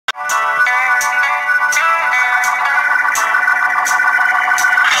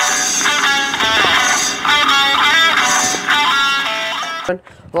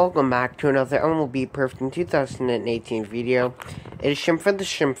Welcome back to another MLB Perfect 2018 video. It is Schimpf the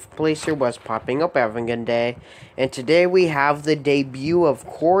Schimpf Placer was popping up, having a good day. And today we have the debut of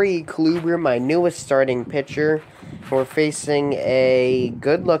Corey Kluber, my newest starting pitcher. We're facing a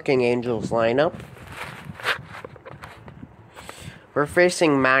good-looking Angels lineup. We're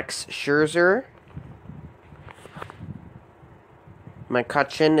facing Max Scherzer.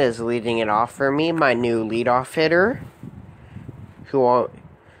 McCutcheon is leading it off for me, my new leadoff hitter,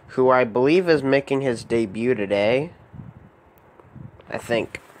 who I believe is making his debut today. I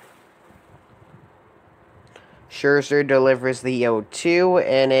think. Scherzer delivers the 0-2,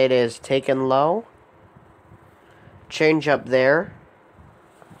 and it is taken low. Change up there.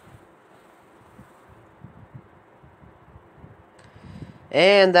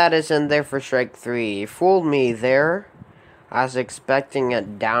 And that is in there for strike 3. Fooled me there. I was expecting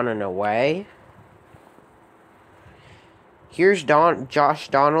it down and away. Here's Josh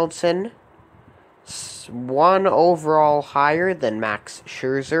Donaldson. 1 overall higher than Max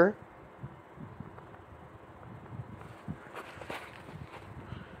Scherzer.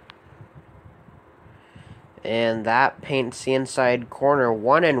 And that paints the inside corner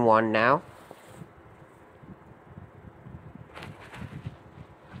 1-1 now.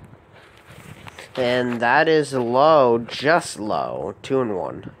 And that is low, just low,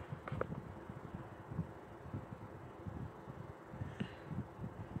 2-1.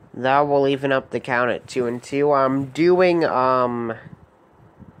 That will even up the count at 2-2. I'm doing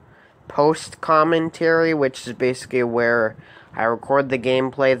post commentary, which is basically where I record the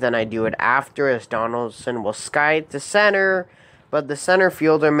gameplay, then I do it after, as Donaldson will sky it to center, but the center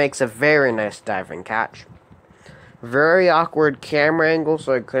fielder makes a very nice diving catch. Very awkward camera angle,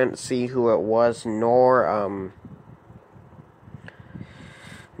 so I couldn't see who it was, nor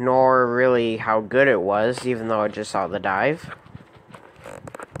really how good it was, even though I just saw the dive.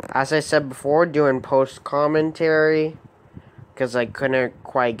 As I said before, doing post commentary, because I couldn't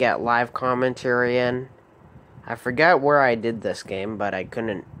quite get live commentary in. I forget where I did this game, but I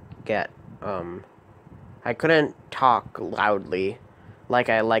couldn't get, I couldn't talk loudly like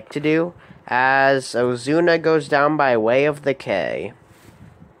I like to do, as Ozuna goes down by way of the K.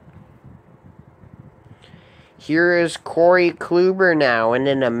 Here is Corey Kluber now in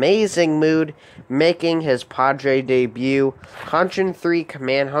an amazing mood, making his Padre debut. 103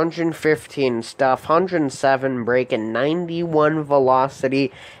 command, 115 stuff, 107 break, and 91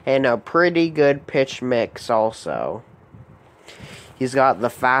 velocity, and a pretty good pitch mix also. He's got the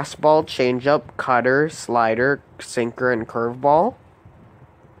fastball, changeup, cutter, slider, sinker, and curveball.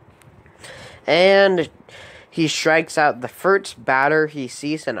 And he strikes out the first batter he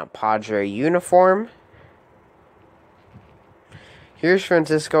sees in a Padre uniform. Here's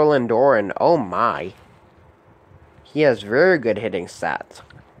Francisco Lindor, and oh my, he has very good hitting stats.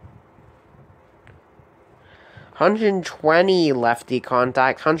 120 lefty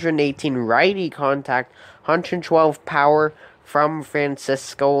contact, 118 righty contact, 112 power from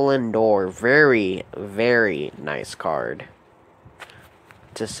Francisco Lindor. Very, very nice card,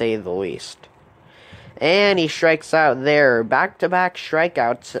 to say the least. And he strikes out there. Back-to-back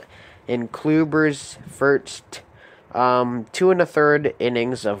strikeouts in Kluber's first 2 1/3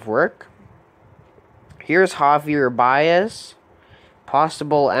 innings of work. Here's Javier Baez,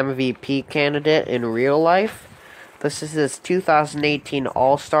 possible MVP candidate in real life. This is his 2018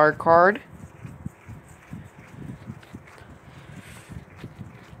 All-Star card.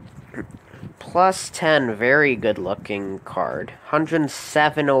 +10, very good looking card.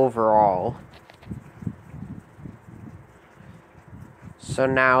 107 overall. So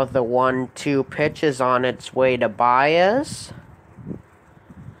now the 1-2 pitch is on its way to Baez.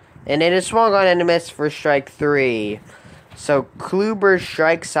 And it is swung on and missed for strike 3. So Kluber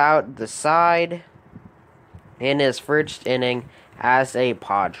strikes out the side in his first inning as a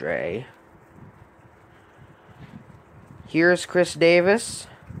Padre. Here's Chris Davis.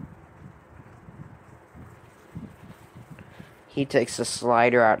 He takes a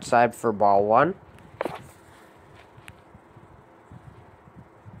slider outside for ball 1.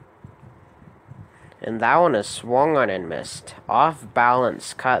 And that one is swung on and missed. Off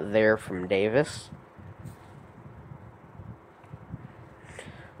balance cut there from Davis.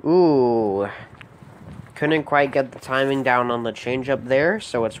 Ooh. Couldn't quite get the timing down on the changeup there,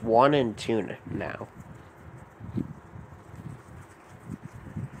 so it's 1-2 now.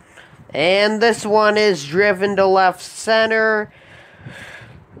 And this one is driven to left center.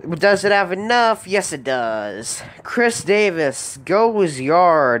 Does it have enough? Yes, it does. Chris Davis goes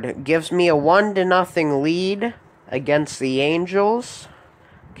yard. Gives me a 1-0 lead against the Angels.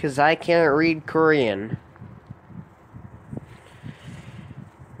 Because I can't read Korean.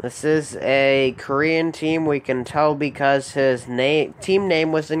 This is a Korean team. We can tell because his team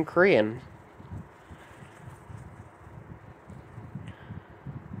name was in Korean.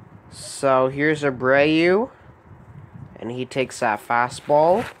 So here's Abreu, and he takes that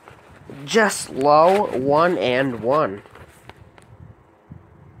fastball. Just low, 1-1.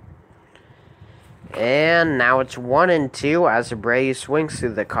 And now it's 1-2 as Abreu swings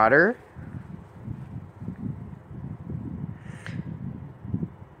through the cutter.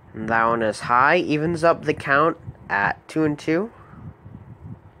 And that one is high, evens up the count at 2-2.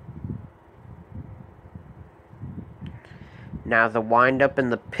 Now the windup and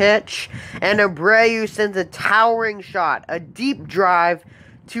the pitch, and Abreu sends a towering shot, a deep drive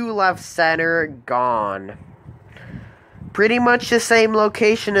to left center, gone. Pretty much the same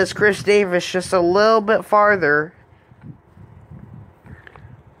location as Chris Davis, just a little bit farther.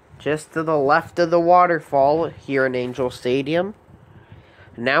 Just to the left of the waterfall here in Angel Stadium.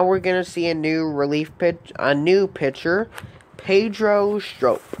 Now we're going to see a new pitcher, Pedro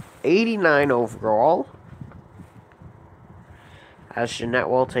Strop, 89 overall. As Jeanette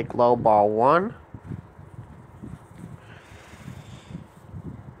will take low ball 1.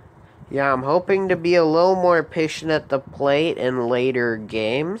 Yeah, I'm hoping to be a little more patient at the plate in later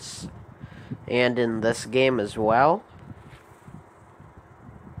games. And in this game as well.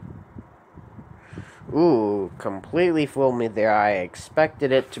 Ooh, completely fooled me there. I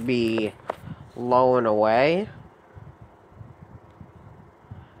expected it to be low and away.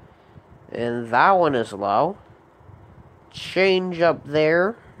 And that one is low. Change up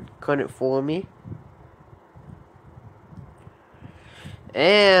there. Couldn't fool me.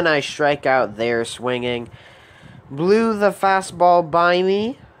 And I strike out there swinging. Blew the fastball by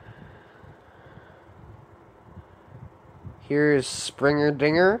me. Here's Springer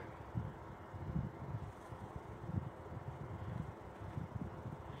Dinger.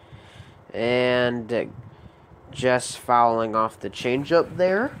 And just fouling off the changeup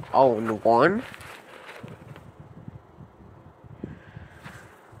there. 0-1.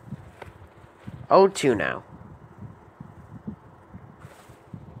 0-2 now.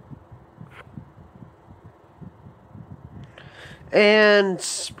 And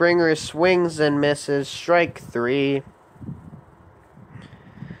Springer swings and misses. Strike 3.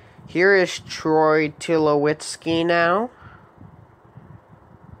 Here is Troy Tulowitzki now.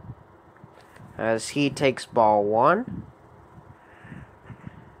 As he takes ball 1.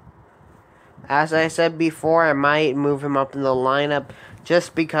 As I said before, I might move him up in the lineup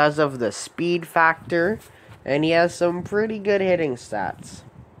just because of the speed factor. And he has some pretty good hitting stats.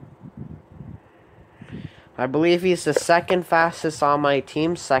 I believe he's the second fastest on my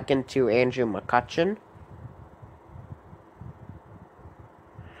team, second to Andrew McCutchen.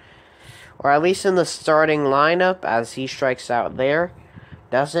 Or at least in the starting lineup, as he strikes out there.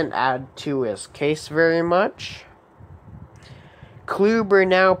 Doesn't add to his case very much. Kluber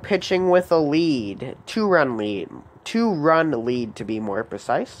now pitching with a lead. Two-run lead to be more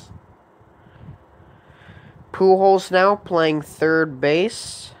precise. Pujols now playing third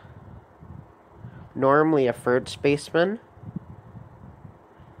base. Normally a first baseman.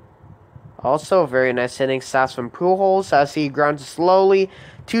 Also, very nice hitting stats from Pujols as he grounds slowly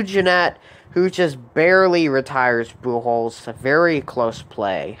to Jeanette, who just barely retires Pujols. Very close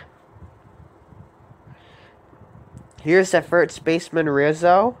play. Here's the first baseman,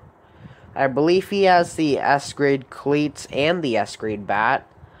 Rizzo. I believe he has the S-grade cleats and the S-grade bat.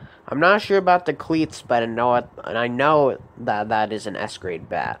 I'm not sure about the cleats, but I know that is an S-grade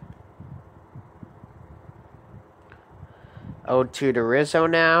bat. 0-2 to Rizzo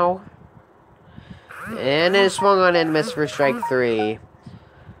now. And it swung on and missed for strike 3.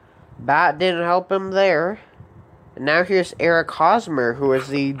 Bat didn't help him there. And now here's Eric Hosmer, who is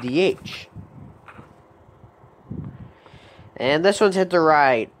the DH. And this one's hit to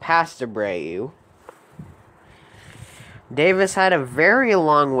right, past Abreu. Davis had a very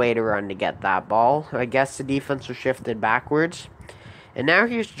long way to run to get that ball. I guess the defense was shifted backwards. And now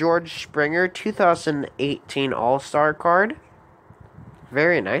here's George Springer, 2018 All-Star card.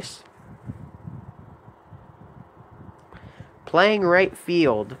 Very nice. Playing right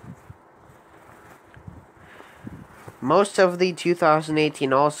field. Most of the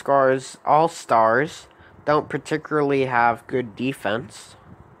 2018 All-Stars don't particularly have good defense.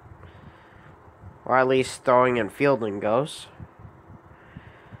 Or at least throwing and fielding goes.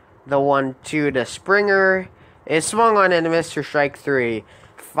 The 1-2 to Springer is swung on and missed for strike 3.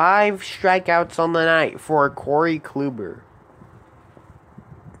 5 strikeouts on the night for Corey Kluber.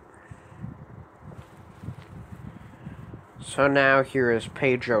 So now here is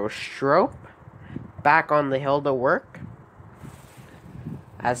Pedro Strop back on the hill to work.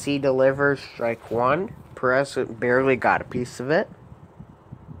 As he delivers strike one, Perez barely got a piece of it.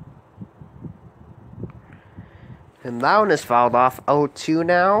 And that one is fouled off. 0-2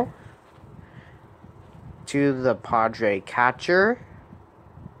 now to the Padre catcher.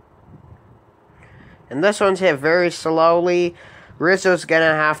 And this one's hit very slowly. Rizzo's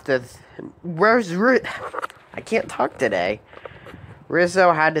gonna have to... Where's Rizzo? I can't talk today.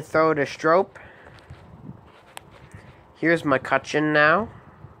 Rizzo had to throw to Strope. Here's McCutchen now.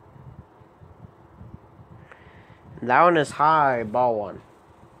 That one is high, ball one.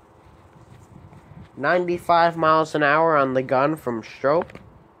 95 miles an hour on the gun from Strope.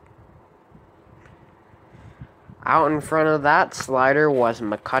 Out in front of that slider was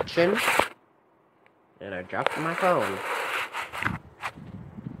McCutchen. And I dropped my phone.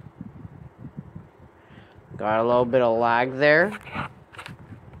 Got a little bit of lag there.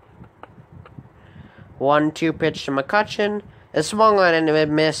 1-2 pitch to McCutchen. It swung on and it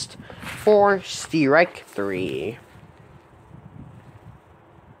missed for strike three.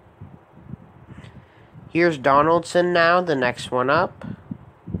 Here's Donaldson now, the next one up.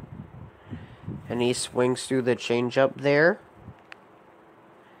 And he swings through the changeup there.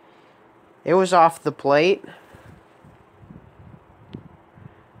 It was off the plate.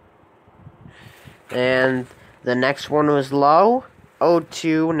 And the next one was low.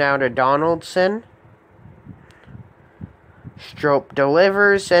 0-2 now to Donaldson. Strope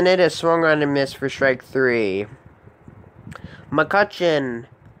delivers, and it is swung on and missed for strike three. McCutchen.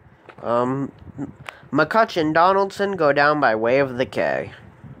 McCutchen, Donaldson go down by way of the K.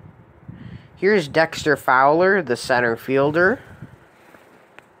 Here's Dexter Fowler, the center fielder.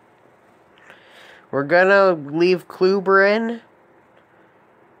 We're gonna leave Kluber in.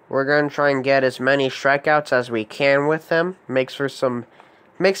 We're gonna try and get as many strikeouts as we can with him. Makes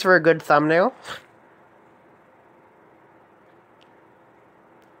for a good thumbnail.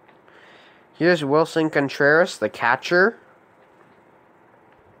 Here's Wilson Contreras, the catcher.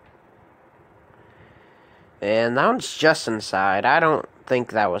 And that one's just inside. I don't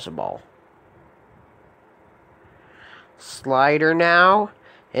think that was a ball. Slider now.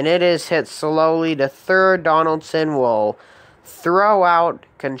 And it is hit slowly to third. Donaldson will throw out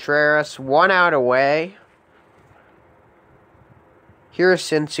Contreras. 1 out away. Here's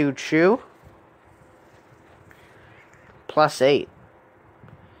Sinsu Chu. +8.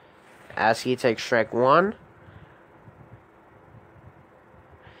 As he takes strike one.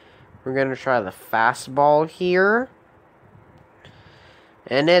 We're going to try the fastball here.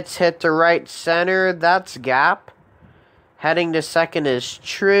 And it's hit to right center. That's gap. Heading to second is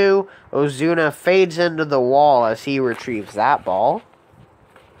True. Ozuna fades into the wall as he retrieves that ball.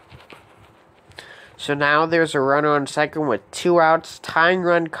 So now there's a runner on second with 2 outs. Tying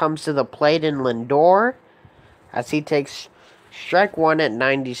run comes to the plate in Lindor as he takes strike one at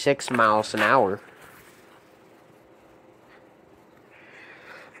 96 miles an hour.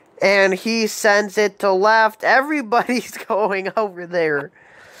 And he sends it to left. Everybody's going over there.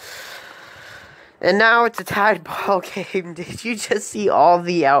 And now it's a tied ball game. Did you just see all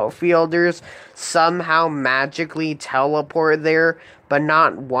the outfielders somehow magically teleport there, but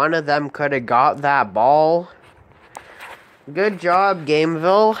not one of them could have got that ball? Good job,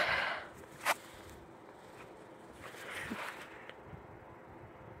 Gameville.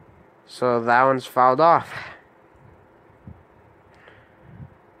 So that one's fouled off.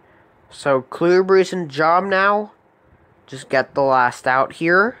 So Kluber's in job now. Just get the last out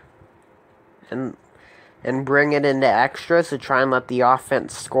here. And bring it into extras to try and let the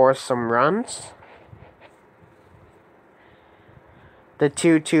offense score some runs. The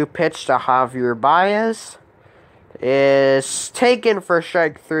 2-2 pitch to Javier Baez is taken for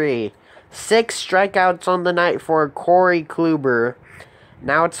strike three. 6 strikeouts on the night for Corey Kluber.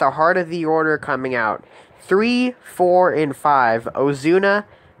 Now it's the heart of the order coming out. 3, 4, and 5. Ozuna,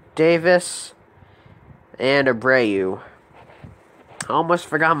 Davis, and Abreu. Almost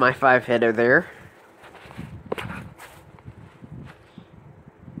forgot my 5-hitter there.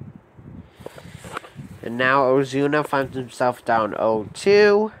 And now Ozuna finds himself down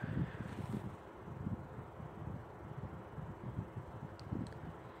 0-2.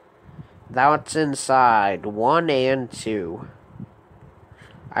 That's inside. 1 and 2.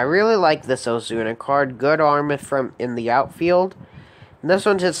 I really like this Ozuna card. Good arm from in the outfield. And this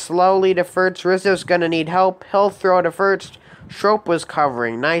one's hit slowly to first. Rizzo's going to need help. He'll throw to first. Strope was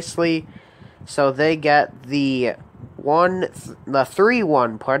covering nicely. So they get the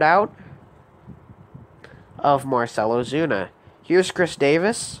 3-1 put out of Marcell Ozuna. Here's Chris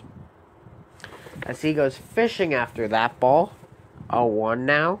Davis as he goes fishing after that ball. 0-1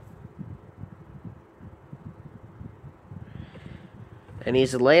 now. And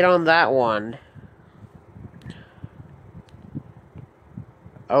he's late on that one.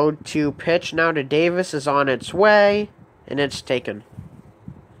 0-2 pitch now to Davis is on its way. And it's taken.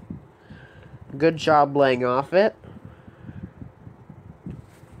 Good job laying off it.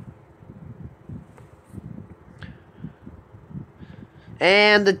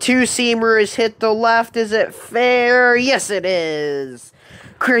 And the two-seamer is hit the left. Is it fair? Yes, it is.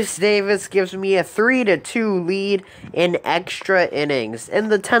 Chris Davis gives me a 3-2 lead in extra innings. In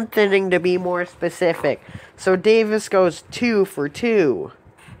the 10th inning, to be more specific. So Davis goes 2 for 2.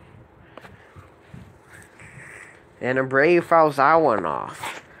 And Abreu fouls that one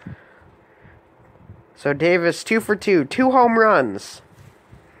off. So Davis 2 for 2. 2 home runs.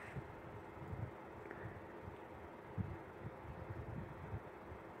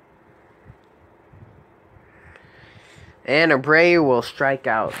 And Abreu will strike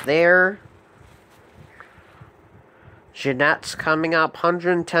out there. Jeanette's coming up.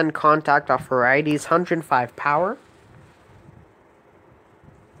 110 contact off varieties. 105 power.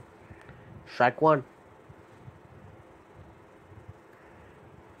 Strike one.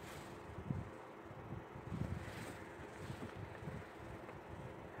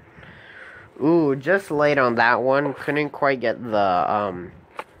 Ooh, just late on that one. Couldn't quite get the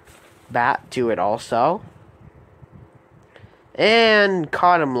bat to it also. And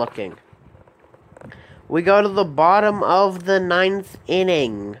caught him looking. We go to the bottom of the 9th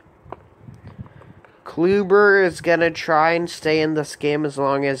inning. Kluber is going to try and stay in this game as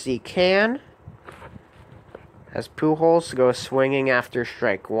long as he can. As Pujols goes swinging after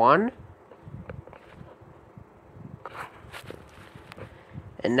strike one.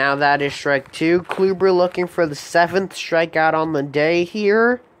 And now that is strike two. Kluber looking for the 7th strikeout on the day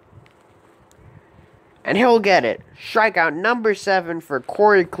here. And he'll get it. Strikeout number 7 for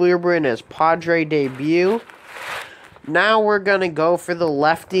Corey Kluber in his Padre debut. Now we're going to go for the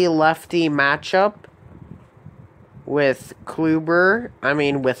lefty-lefty matchup with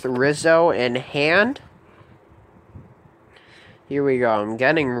with Rizzo in hand. Here we go. I'm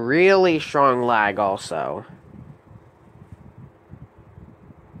getting really strong lag also.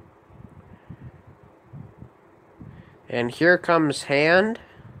 And here comes Hand.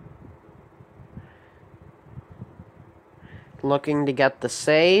 Looking to get the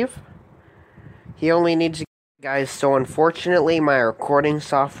save. He only needs to guys, so unfortunately my recording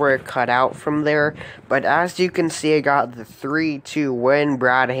software cut out from there. But as you can see, I got the 3-2 win.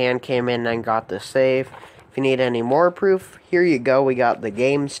 Brad Hand came in and got the save. If you need any more proof, here you go. We got the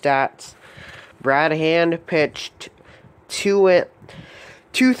game stats. Brad Hand pitched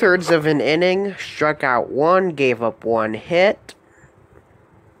 2/3 of an inning, struck out 1, gave up 1 hit,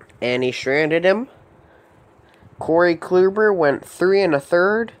 and he stranded him. Corey Kluber went 3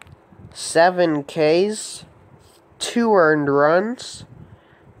 1/3, 7 Ks, 2 earned runs,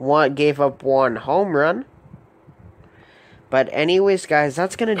 gave up 1 home run. But anyways, guys,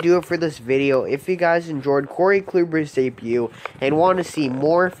 that's going to do it for this video. If you guys enjoyed Corey Kluber's debut and want to see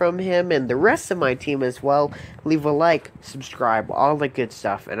more from him and the rest of my team as well, leave a like, subscribe, all the good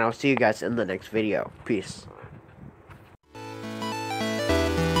stuff, and I'll see you guys in the next video. Peace.